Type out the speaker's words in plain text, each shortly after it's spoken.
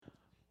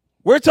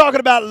We're talking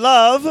about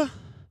love.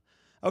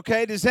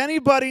 Okay, does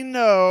anybody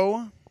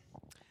know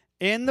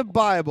in the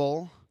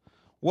Bible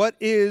what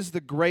is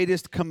the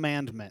greatest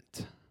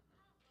commandment?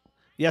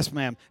 Yes,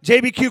 ma'am.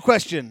 JBQ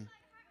question.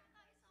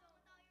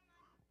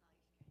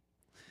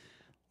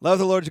 Love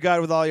the Lord your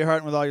God with all your heart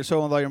and with all your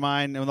soul and with all your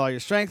mind and with all your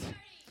strength.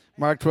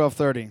 Mark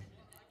 12:30.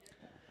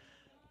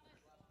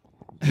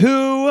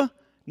 Who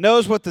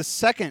knows what the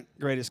second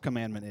greatest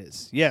commandment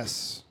is?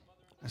 Yes.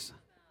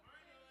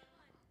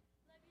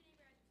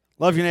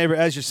 Love your neighbor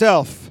as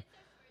yourself.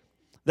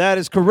 That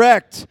is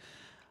correct.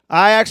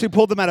 I actually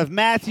pulled them out of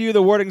Matthew.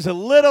 The wording's a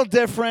little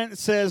different. It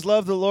says,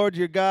 love the Lord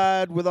your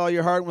God with all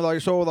your heart, and with all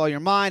your soul, with all your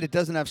mind. It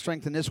doesn't have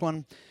strength in this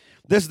one.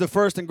 This is the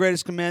first and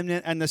greatest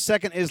commandment, and the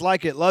second is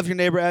like it. Love your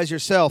neighbor as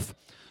yourself.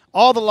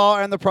 All the law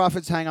and the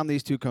prophets hang on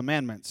these two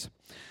commandments.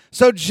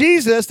 So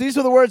Jesus, these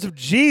are the words of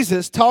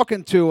Jesus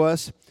talking to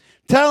us,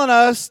 telling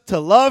us to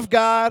love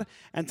God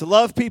and to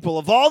love people.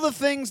 Of all the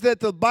things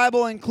that the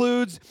Bible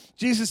includes,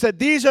 Jesus said,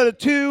 these are the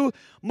two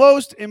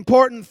most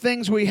important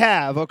things we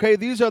have, okay?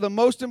 These are the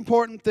most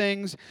important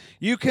things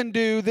you can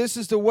do. This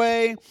is the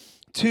way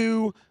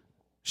to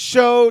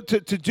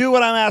to do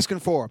what I'm asking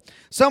for.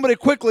 Somebody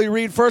quickly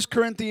read 1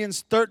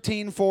 Corinthians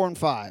 13, 4 and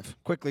 5.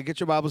 Quickly, get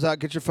your Bibles out,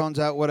 get your phones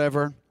out,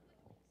 whatever.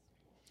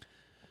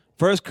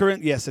 1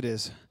 Corinthians, yes it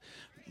is.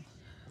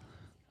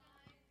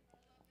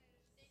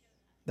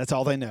 That's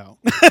all they know.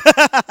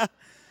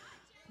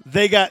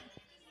 They got...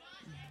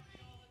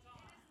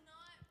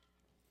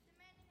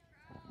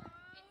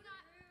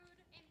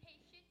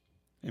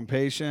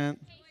 Impatient.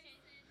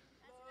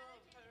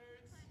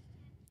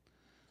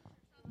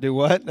 Do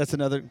what? That's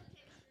another...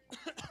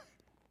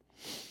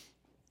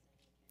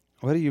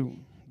 What are you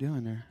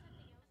doing there?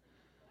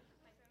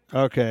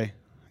 Okay.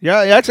 Yeah,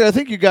 actually, I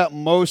think you got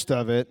most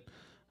of it.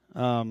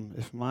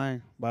 If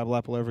my Bible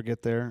app will ever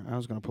get there, I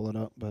was going to pull it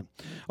up, but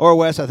or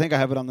Wes, I think I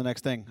have it on the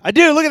next thing. I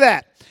do. Look at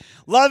that.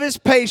 Love is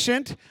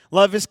patient.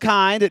 Love is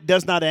kind. It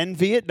does not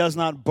envy. It does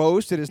not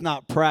boast. It is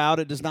not proud.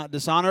 It does not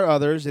dishonor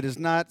others. It is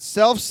not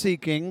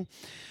self-seeking.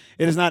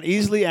 It is not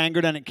easily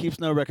angered, and it keeps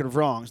no record of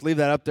wrongs. Leave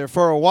that up there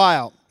for a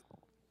while.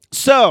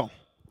 So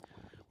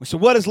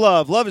what is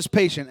love? Love is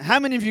patient. How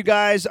many of you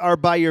guys are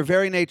by your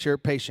very nature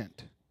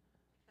patient?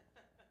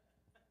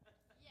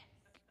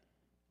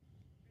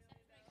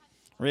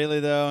 Really,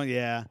 though?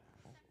 Yeah.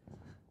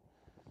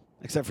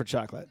 Except for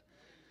chocolate.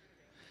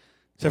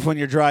 Except for when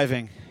you're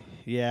driving.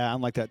 Yeah,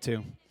 I'm like that,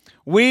 too.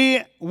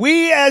 We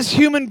as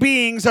human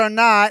beings are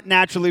not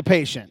naturally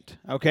patient.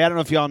 Okay, I don't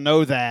know if y'all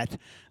know that.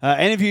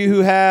 Any of you who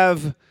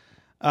have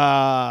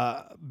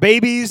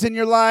babies in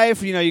your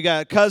life, you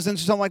got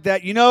cousins or something like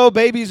that,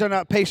 babies are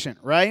not patient,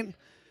 right?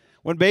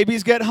 When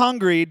babies get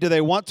hungry, do they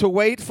want to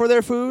wait for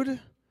their food?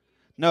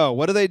 No.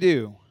 What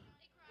do?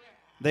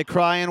 They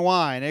cry and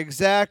whine.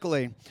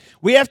 Exactly.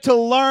 We have to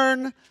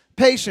learn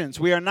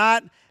patience. We are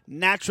not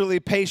naturally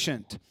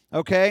patient,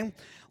 okay?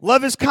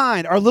 Love is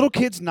kind. Are little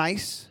kids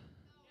nice?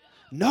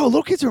 No,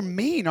 little kids are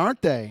mean,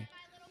 aren't they?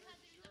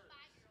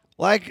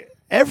 Like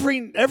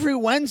every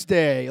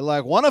Wednesday,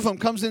 like one of them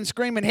comes in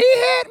screaming, he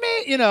hit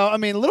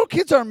me. Little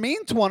kids are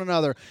mean to one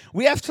another.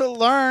 We have to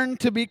learn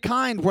to be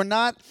kind. We're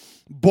not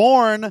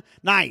born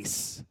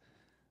nice,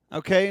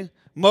 okay?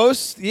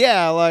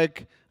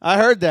 I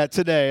heard that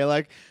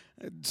today,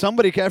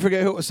 somebody, I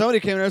forget who,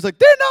 somebody came in and was like,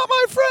 they're not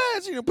my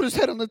friends. Put his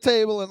head on the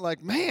table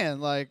and man,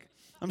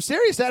 I'm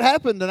serious. That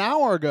happened an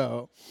hour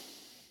ago.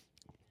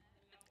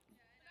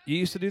 You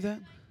used to do that?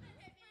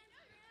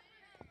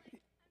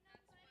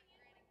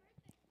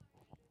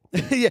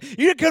 Yeah,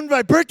 you didn't come to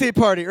my birthday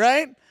party,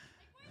 right?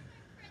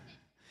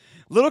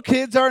 Little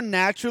kids are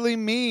naturally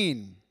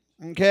mean,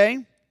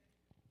 okay?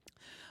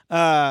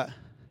 What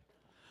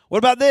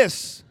about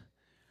this?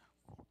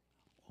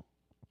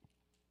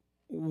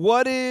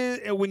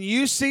 When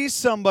you see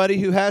somebody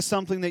who has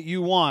something that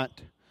you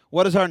want,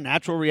 what is our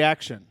natural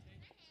reaction?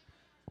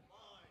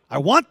 I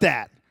want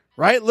that,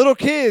 right? Little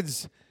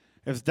kids,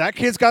 if that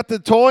kid's got the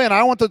toy and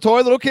I want the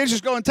toy, little kids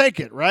just go and take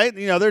it, right?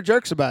 They're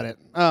jerks about it.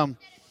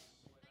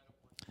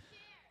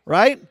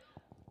 Right?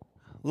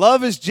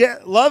 Love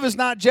is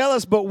not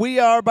jealous, but we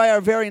are by our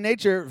very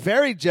nature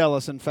very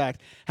jealous, in fact.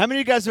 How many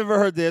of you guys have ever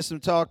heard this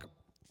and talk...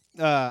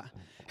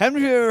 How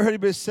many of you ever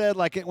heard it said,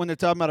 when they're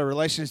talking about a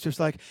relationship,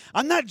 just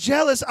I'm not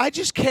jealous, I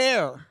just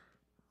care,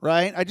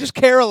 right? I just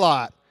care a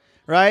lot,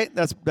 right?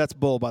 That's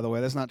bull, by the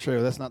way. That's not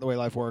true. That's not the way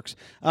life works.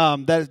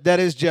 That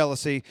is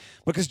jealousy,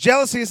 because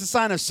jealousy is a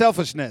sign of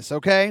selfishness,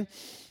 okay?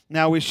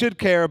 Now, we should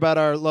care about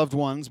our loved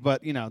ones,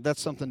 but,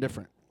 that's something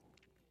different.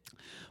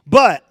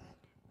 But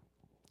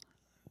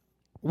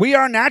we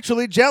are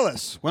naturally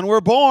jealous. When we're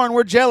born,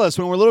 we're jealous.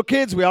 When we're little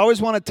kids, we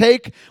always want to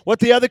take what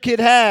the other kid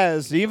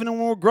has. Even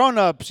when we're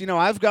grown-ups,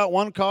 I've got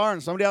one car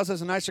and somebody else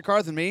has a nicer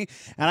car than me,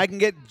 and I can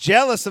get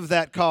jealous of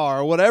that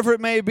car or whatever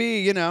it may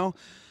be,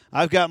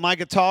 I've got my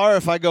guitar.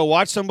 If I go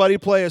watch somebody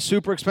play a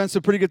super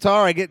expensive, pretty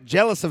guitar, I get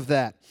jealous of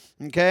that,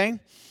 okay?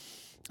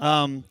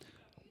 I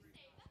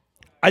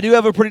do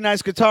have a pretty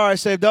nice guitar. I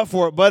saved up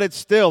for it, but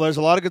there's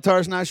a lot of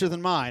guitars nicer than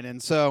mine,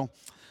 and so...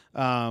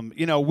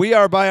 We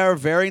are by our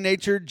very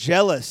nature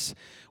jealous.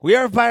 We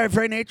are by our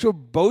very nature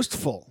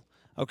boastful.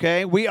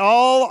 Okay?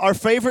 Our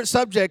favorite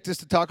subject is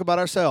to talk about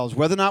ourselves.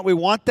 Whether or not we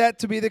want that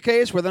to be the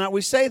case, whether or not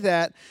we say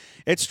that,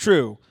 it's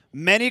true.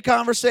 Many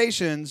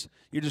conversations,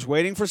 you're just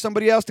waiting for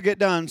somebody else to get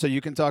done so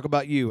you can talk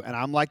about you. And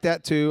I'm like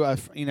that too.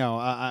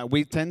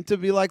 We tend to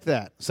be like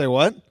that. Say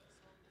what?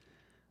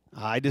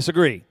 I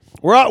disagree.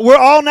 We're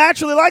all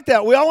naturally like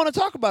that. We all want to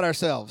talk about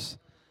ourselves.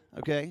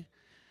 Okay?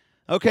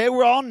 Okay,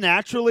 we're all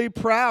naturally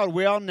proud.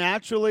 We all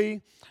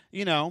naturally,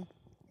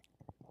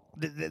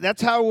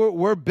 that's how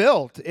we're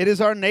built. It is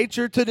our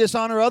nature to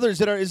dishonor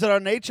others. Is it our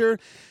nature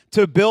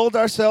to build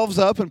ourselves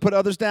up and put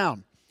others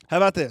down? How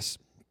about this?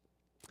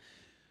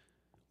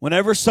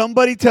 Whenever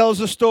somebody tells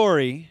a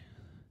story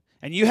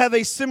and you have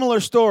a similar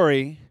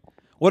story,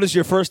 what is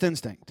your first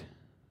instinct?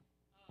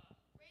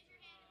 Raise your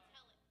hand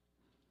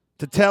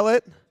and To tell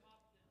it?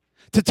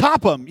 To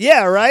top them.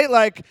 Yeah, right?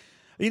 Like,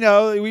 we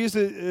use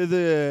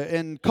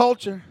in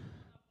culture.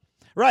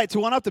 Right, to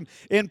one-up them.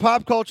 In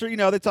pop culture,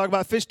 they talk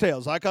about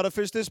fishtails. I caught a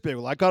fish this big.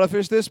 Well, I caught a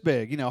fish this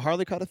big.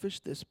 Harley caught a fish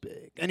this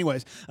big.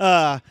 Anyways,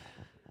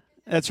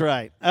 that's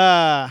right.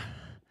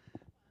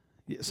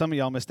 Some of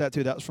y'all missed that,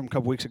 too. That was from a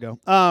couple weeks ago.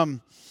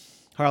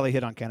 Harley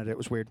hit on Canada. It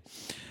was weird.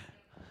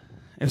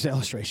 It was an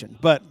illustration,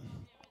 but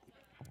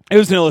it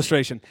was an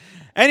illustration.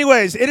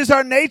 Anyways, it is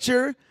our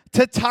nature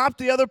to top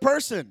the other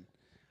person,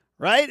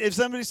 right? If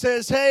somebody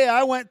says, hey,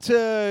 I went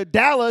to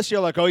Dallas,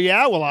 you're like, oh,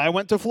 yeah, well, I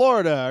went to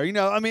Florida. Or,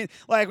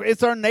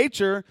 it's our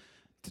nature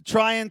to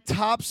try and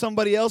top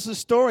somebody else's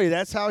story.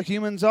 That's how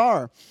humans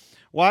are.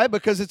 Why?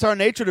 Because it's our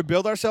nature to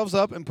build ourselves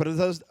up and put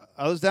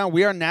others down.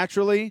 We are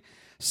naturally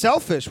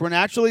selfish. We're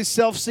naturally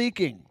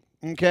self-seeking,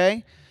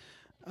 okay?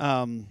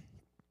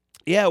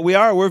 Yeah, we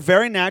are. We're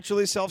very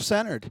naturally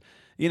self-centered.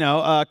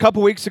 A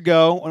couple weeks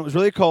ago when it was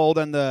really cold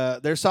and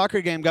their soccer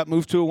game got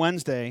moved to a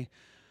Wednesday,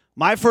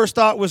 my first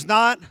thought was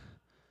not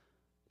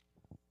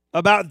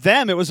about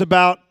them. It was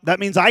about, that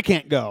means I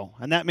can't go.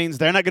 And that means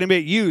they're not going to be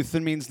at youth.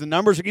 It means the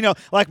numbers,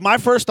 my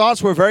first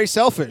thoughts were very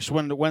selfish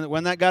when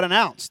that got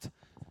announced.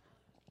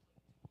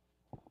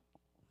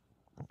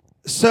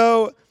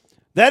 So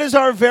that is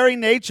our very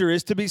nature,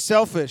 is to be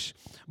selfish.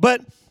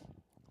 But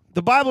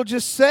the Bible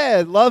just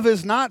said love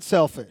is not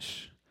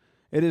selfish.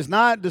 It is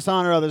not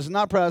dishonor others. It's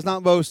not proud. It's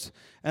not boast.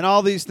 And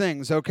all these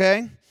things,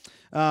 okay?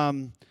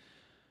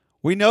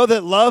 We know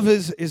that love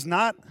is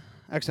not...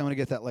 Actually, I'm going to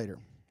get that later.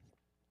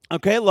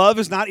 Okay, love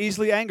is not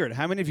easily angered.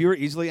 How many of you are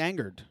easily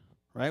angered?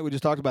 Right? We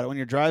just talked about it. When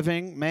you're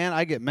driving, man,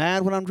 I get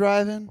mad when I'm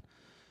driving.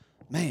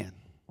 Man,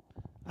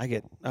 I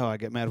get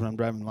mad when I'm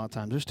driving a lot of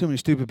times. There's too many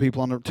stupid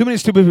people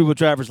with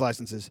driver's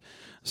licenses.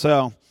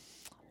 So,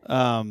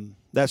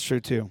 that's true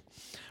too.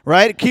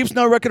 Right? It keeps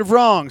no record of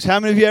wrongs. How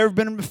many of you ever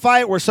been in a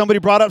fight where somebody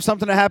brought up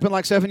something that happened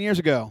like 7 years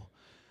ago?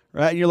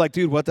 Right? And you're like,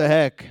 dude, what the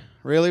heck?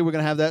 Really? We're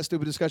going to have that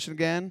stupid discussion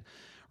again?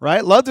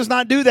 Right? Love does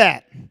not do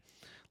that.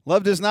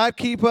 Love does not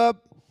keep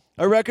up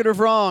a record of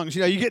wrongs.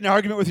 You get in an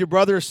argument with your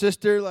brother or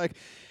sister,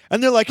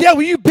 and they're like, yeah,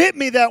 well, you bit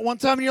me that one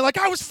time. And you're like,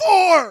 I was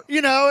 4.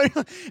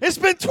 It's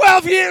been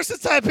 12 years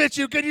since I bit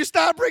you. Can you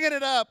stop bringing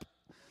it up?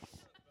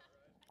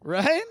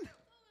 Right?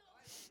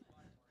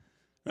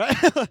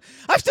 Right?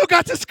 I've still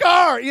got the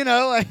scar,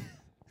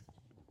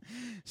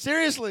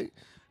 seriously.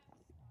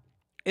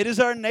 It is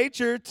our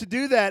nature to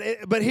do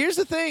that. But here's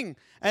the thing,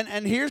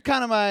 and here's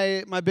kind of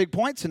my big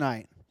point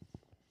tonight.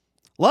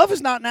 Love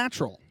is not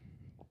natural.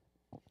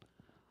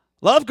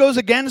 Love goes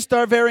against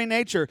our very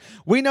nature.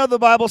 We know the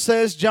Bible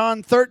says,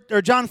 John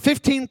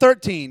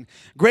 15:13,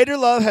 greater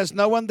love has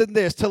no one than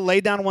this, to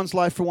lay down one's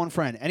life for one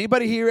friend.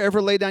 Anybody here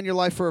ever lay down your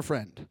life for a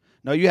friend?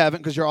 No, you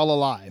haven't, because you're all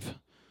alive.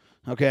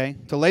 Okay?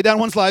 To lay down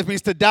one's life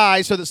means to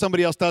die so that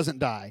somebody else doesn't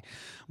die.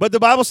 But the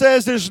Bible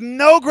says there's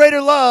no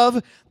greater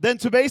love than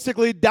to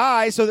basically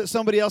die so that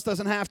somebody else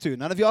doesn't have to.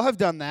 None of y'all have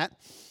done that,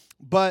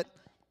 but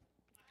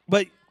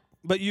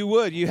you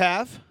would. You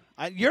have?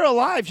 You're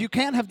alive. You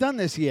can't have done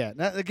this yet.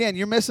 Again,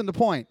 you're missing the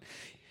point.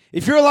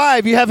 If you're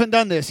alive, you haven't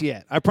done this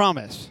yet. I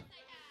promise.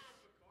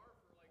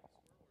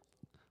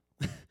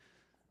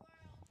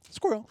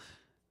 Squirrel.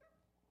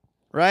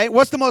 Right?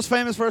 What's the most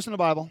famous verse in the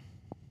Bible?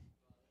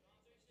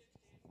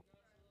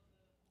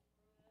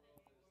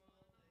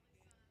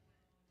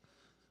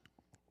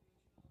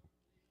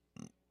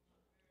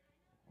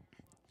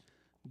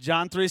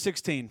 John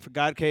 3:16. For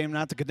God came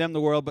not to condemn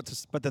the world,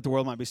 but that the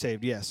world might be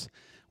saved. Yes,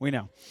 we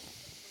know.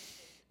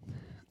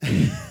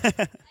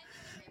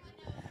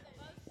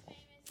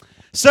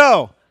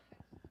 So,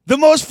 the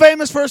most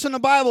famous verse in the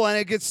Bible, and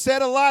it gets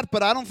said a lot,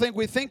 but I don't think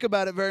we think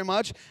about it very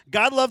much.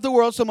 God loved the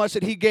world so much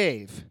that he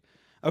gave.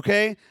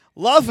 Okay?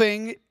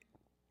 Loving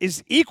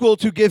is equal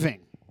to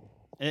giving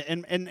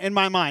in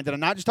my mind. And I'm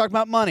not just talking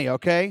about money,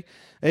 okay?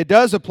 It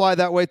does apply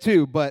that way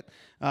too, but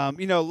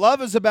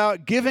love is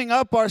about giving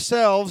up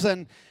ourselves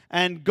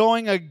and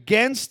going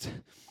against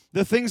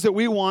the things that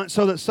we want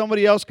so that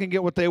somebody else can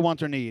get what they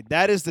want or need.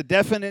 That is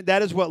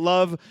what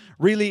love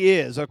really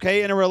is,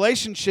 okay? In a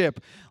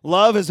relationship,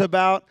 love is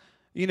about,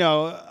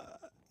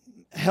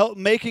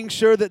 making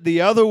sure that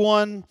the other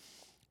one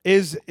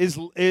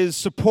is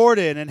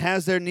supported and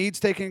has their needs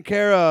taken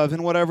care of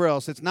and whatever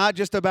else. It's not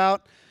just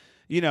about,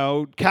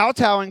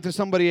 kowtowing to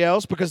somebody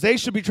else, because they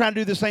should be trying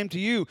to do the same to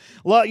you.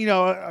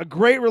 A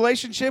great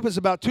relationship is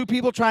about two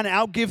people trying to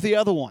outgive the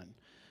other one.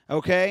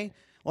 Okay?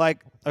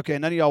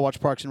 None of y'all watch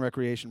Parks and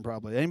Recreation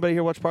probably. Anybody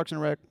here watch Parks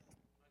and Rec?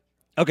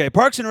 Okay,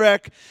 Parks and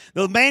Rec,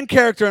 the main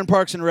character in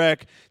Parks and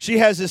Rec, she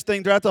has this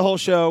thing throughout the whole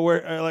show where,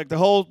 the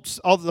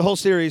whole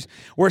series,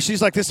 where she's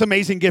like this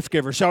amazing gift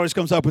giver. She always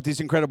comes up with these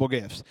incredible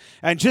gifts.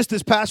 And just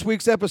this past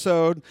week's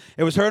episode,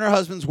 it was her and her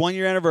husband's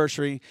 1-year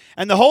anniversary,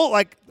 and the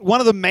whole one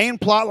of the main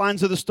plot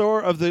lines of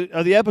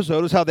the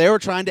episode was how they were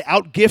trying to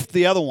outgift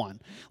the other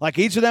one. Like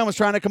each of them was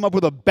trying to come up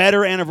with a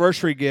better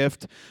anniversary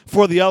gift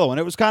for the other one.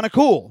 It was kind of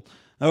cool.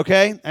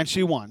 Okay, and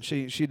she won.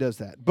 She does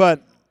that,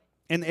 but.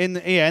 In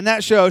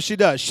that show, she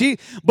does.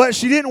 But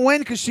she didn't win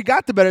because she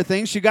got the better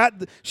thing.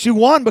 She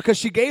won because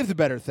she gave the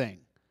better thing.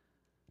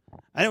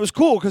 And it was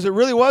cool because it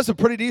really was a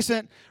pretty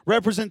decent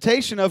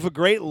representation of a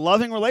great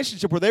loving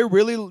relationship where they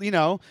really,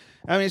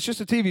 it's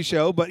just a TV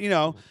show, but,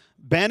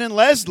 Ben and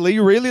Leslie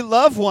really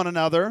love one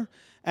another,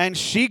 and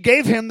she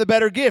gave him the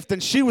better gift,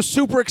 and she was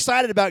super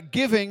excited about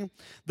giving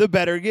the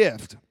better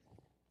gift.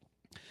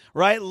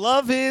 Right?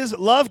 Love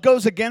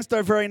goes against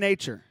our very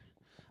nature.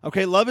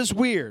 Okay, love is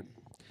weird.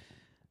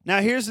 Now,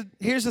 here's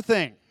the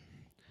thing.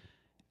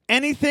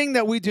 Anything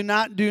that we do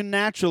not do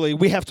naturally,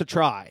 we have to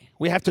try.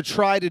 We have to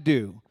try to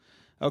do.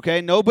 Okay?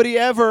 Nobody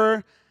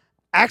ever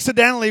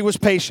accidentally was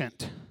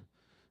patient.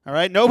 All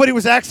right? Nobody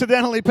was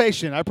accidentally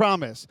patient, I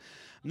promise.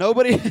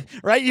 Nobody,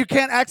 right? You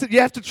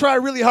have to try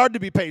really hard to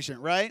be patient,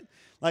 right?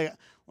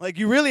 Like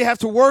you really have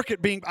to work at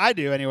being, I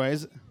do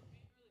anyways.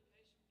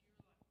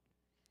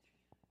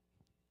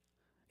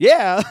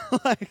 Yeah,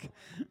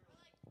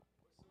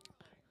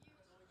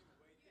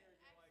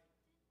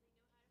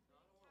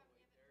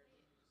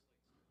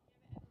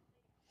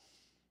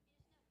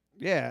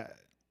 Yeah.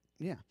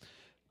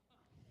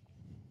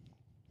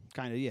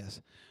 Kind of,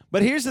 yes.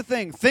 But here's the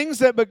thing. Things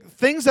that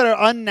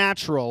are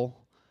unnatural,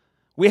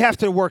 we have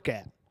to work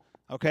at.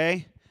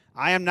 Okay?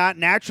 I am not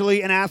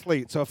naturally an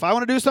athlete. So if I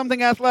want to do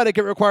something athletic,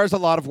 it requires a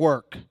lot of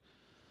work.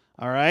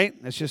 All right?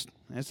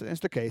 It's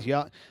the case.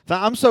 Yeah.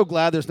 I'm so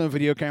glad there's no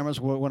video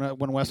cameras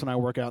when Wes and I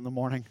work out in the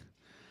morning.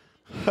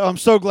 I'm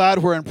so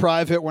glad we're in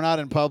private. We're not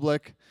in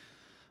public.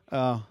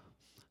 We're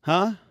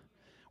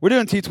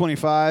doing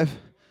T25.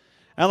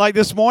 And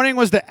this morning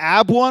was the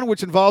ab one,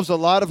 which involves a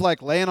lot of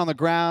laying on the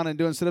ground and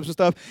doing sit-ups and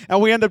stuff.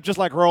 And we end up just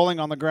rolling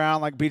on the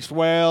ground like beached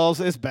whales.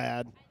 It's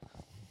bad.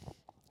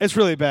 It's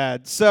really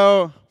bad.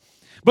 So,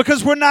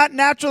 because we're not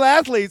natural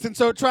athletes, and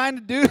so trying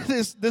to do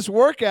this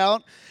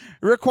workout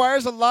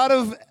requires a lot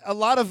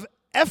of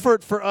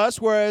effort for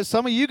us, whereas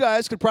some of you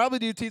guys could probably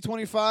do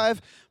T25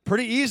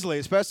 pretty easily,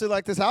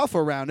 especially this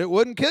alpha round. It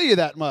wouldn't kill you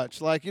that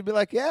much. You'd be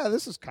yeah,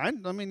 this is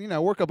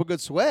work up a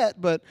good sweat,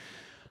 but...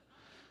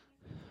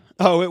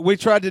 Oh, we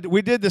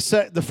did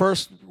the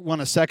first one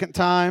a second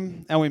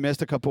time, and we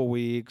missed a couple of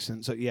weeks,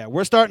 and so yeah,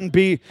 we're starting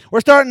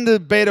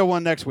the beta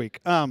one next week.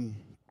 But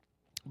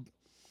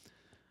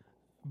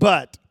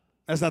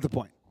that's not the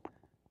point.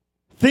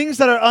 Things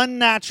that are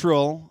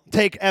unnatural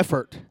take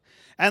effort,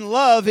 and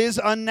love is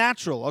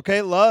unnatural.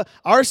 Okay,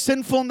 our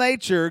sinful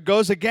nature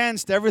goes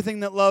against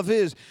everything that love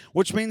is,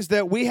 which means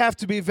that we have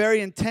to be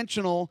very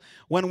intentional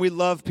when we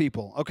love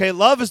people. Okay,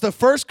 love is the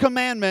first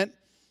commandment.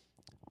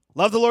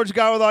 Love the Lord your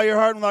God with all your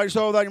heart, with all your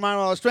soul, with all your mind,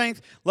 with all your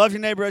strength. Love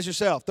your neighbor as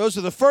yourself. Those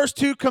are the first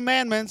two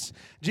commandments.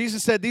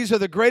 Jesus said these are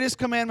the greatest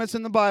commandments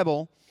in the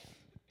Bible.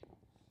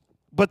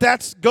 But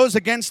that goes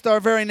against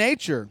our very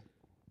nature.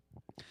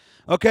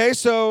 Okay,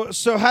 so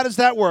how does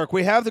that work?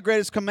 We have the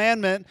greatest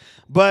commandment,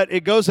 but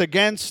it goes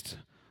against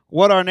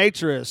what our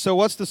nature is. So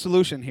what's the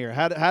solution here?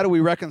 How do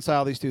we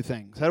reconcile these two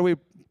things? How do we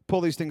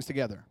pull these things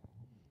together?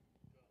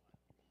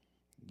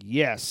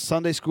 Yes,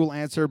 Sunday school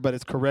answer, but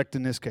it's correct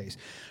in this case.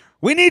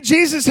 We need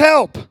Jesus'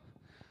 help.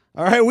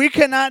 All right, we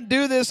cannot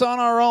do this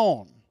on our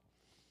own.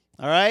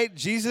 All right,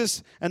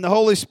 Jesus and the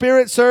Holy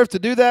Spirit serve to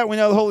do that. We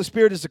know the Holy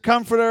Spirit is a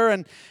comforter,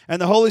 and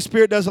the Holy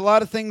Spirit does a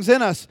lot of things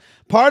in us.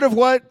 Part of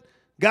what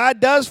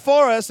God does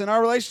for us in our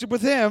relationship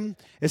with Him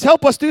is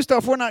help us do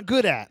stuff we're not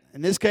good at.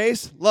 In this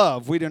case,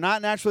 love. We do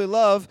not naturally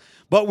love,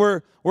 but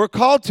we're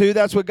called to.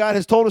 That's what God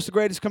has told us the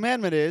greatest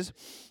commandment is.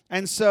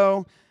 And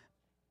so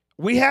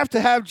we have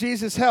to have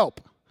Jesus'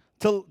 help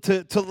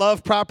to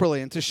love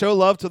properly and to show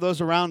love to those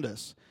around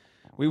us.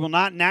 We will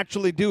not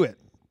naturally do it.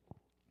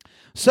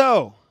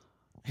 So,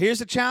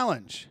 here's a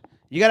challenge.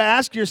 You got to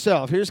ask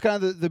yourself, here's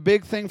kind of the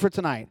big thing for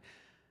tonight.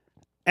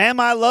 Am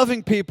I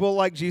loving people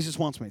like Jesus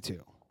wants me to?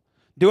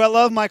 Do I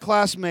love my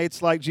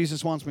classmates like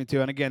Jesus wants me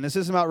to? And again, this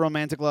isn't about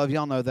romantic love.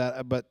 Y'all know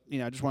that, but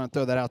I just want to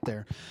throw that out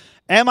there.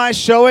 Am I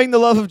showing the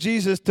love of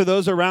Jesus to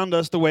those around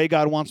us the way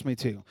God wants me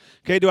to?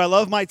 Okay, do I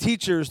love my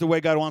teachers the way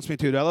God wants me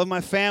to? Do I love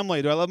my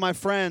family? Do I love my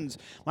friends,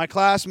 my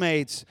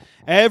classmates,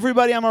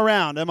 everybody I'm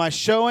around? Am I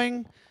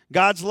showing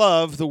God's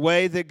love the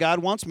way that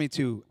God wants me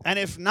to? And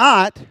if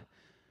not,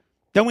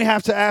 then we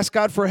have to ask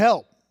God for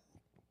help.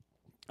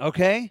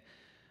 Okay?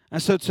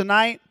 And so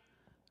tonight,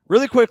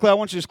 really quickly, I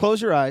want you to just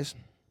close your eyes.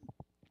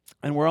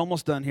 and we're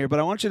almost done here, but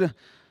I want you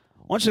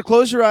to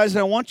close your eyes, and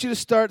I want you to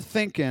start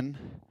thinking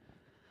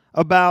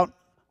about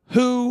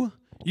who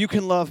you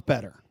can love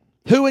better.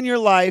 Who in your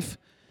life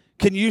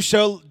can you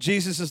show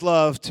Jesus'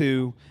 love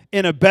to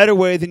in a better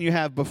way than you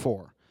have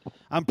before?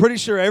 I'm pretty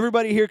sure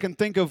everybody here can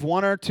think of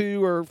 1 or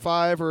 2 or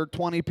 5 or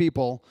 20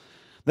 people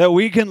that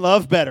we can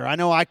love better. I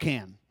know I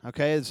can.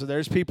 Okay, so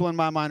there's people in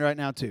my mind right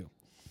now too.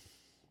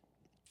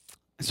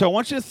 So I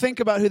want you to think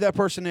about who that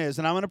person is,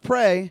 and I'm going to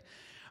pray,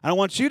 and I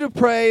want you to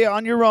pray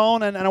on your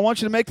own, and I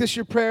want you to make this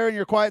your prayer in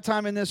your quiet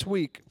time in this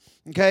week,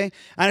 okay?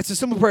 And it's a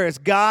simple prayer. It's,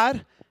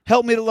 God,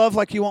 help me to love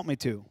like you want me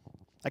to.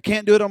 I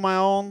can't do it on my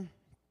own.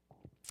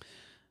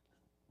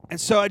 And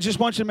so I just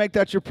want you to make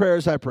that your prayer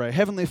as I pray.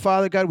 Heavenly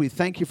Father, God, we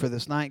thank you for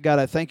this night. God,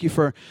 I thank you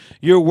for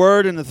your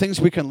word and the things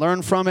we can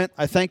learn from it.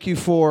 I thank you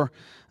for,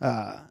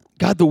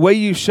 God, the way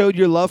you showed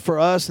your love for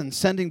us and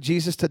sending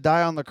Jesus to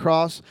die on the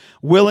cross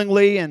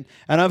willingly and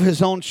of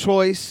his own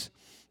choice,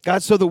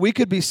 God, so that we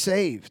could be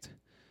saved.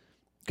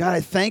 God,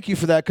 I thank you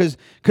for that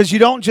because you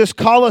don't just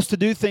call us to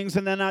do things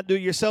and then not do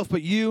it yourself,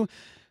 but you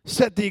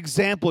set the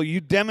example.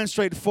 You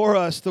demonstrate for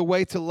us the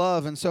way to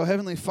love. And so,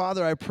 Heavenly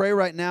Father, I pray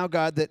right now,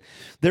 God, that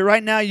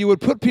right now you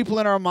would put people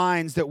in our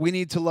minds that we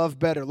need to love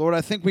better. Lord,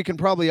 I think we can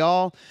probably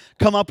all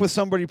come up with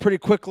somebody pretty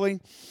quickly.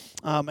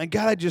 And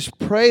God, I just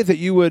pray that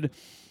you would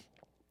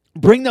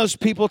bring those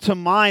people to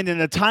mind in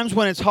the times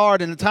when it's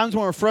hard, and the times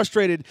when we're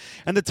frustrated,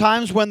 and the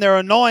times when they're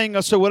annoying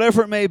us or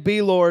whatever it may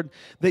be, Lord,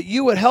 that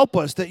you would help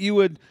us, that you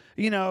would,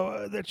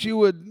 that you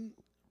would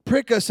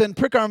prick us and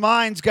prick our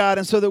minds, God,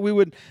 and so that we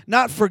would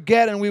not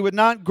forget and we would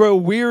not grow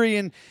weary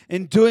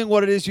in doing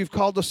what it is you've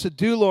called us to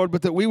do, Lord,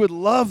 but that we would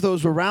love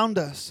those around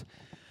us.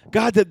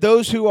 God, that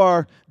those who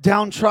are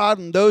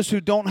downtrodden, those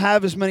who don't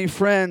have as many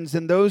friends,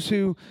 and those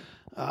who,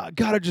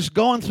 God, are just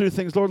going through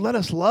things, Lord, let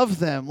us love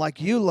them like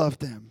you love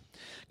them.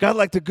 God,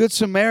 like the Good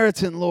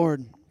Samaritan,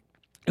 Lord,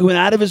 who went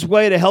out of his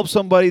way to help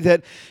somebody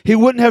that he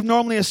wouldn't have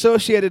normally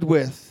associated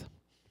with.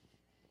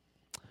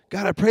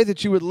 God, I pray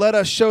that you would let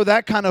us show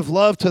that kind of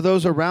love to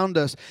those around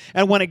us.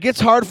 And when it gets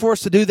hard for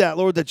us to do that,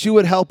 Lord, that you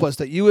would help us,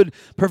 that you would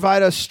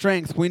provide us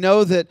strength. We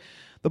know that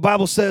the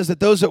Bible says that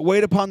those that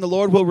wait upon the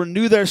Lord will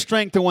renew their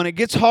strength. And when it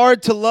gets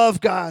hard to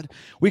love, God,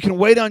 we can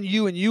wait on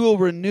you and you will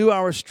renew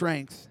our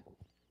strength.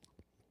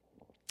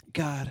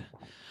 God,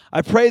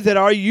 I pray that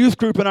our youth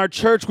group and our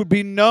church would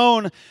be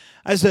known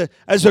as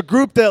a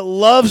group that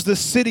loves the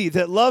city,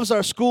 that loves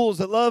our schools,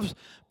 that loves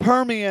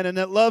Permian, and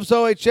that loves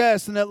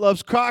OHS, and that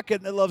loves Crockett,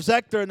 and that loves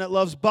Ector, and that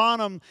loves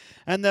Bonham,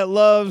 and that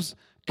loves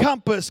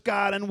Compass,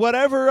 God, and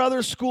whatever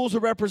other schools are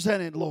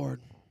represented,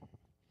 Lord.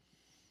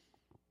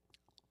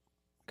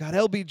 God,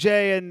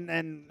 LBJ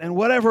and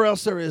whatever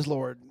else there is,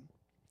 Lord.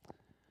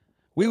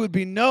 We would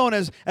be known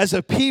as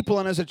a people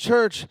and as a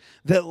church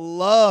that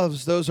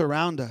loves those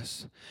around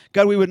us.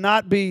 God, we would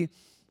not be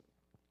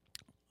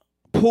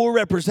poor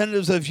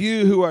representatives of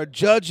you who are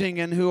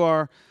judging and who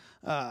are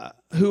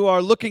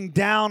looking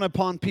down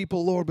upon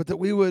people, Lord, but that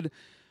we would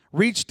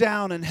reach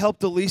down and help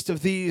the least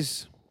of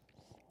these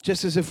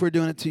just as if we're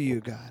doing it to you,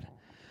 God.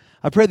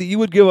 I pray that you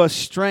would give us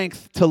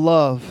strength to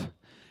love,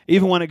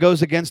 even when it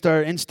goes against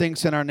our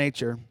instincts and our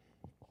nature.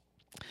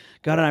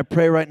 God, and I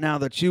pray right now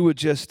that you would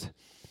just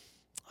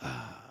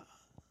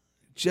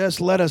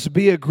let us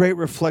be a great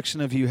reflection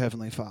of you,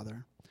 Heavenly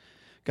Father.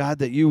 God,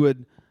 that you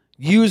would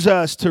use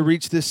us to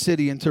reach this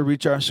city and to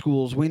reach our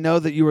schools. We know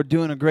that you are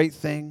doing a great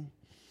thing.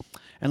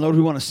 And Lord,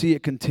 we want to see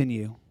it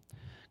continue.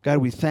 God,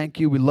 we thank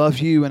you. We love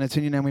you. And it's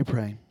in your name we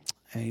pray.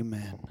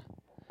 Amen.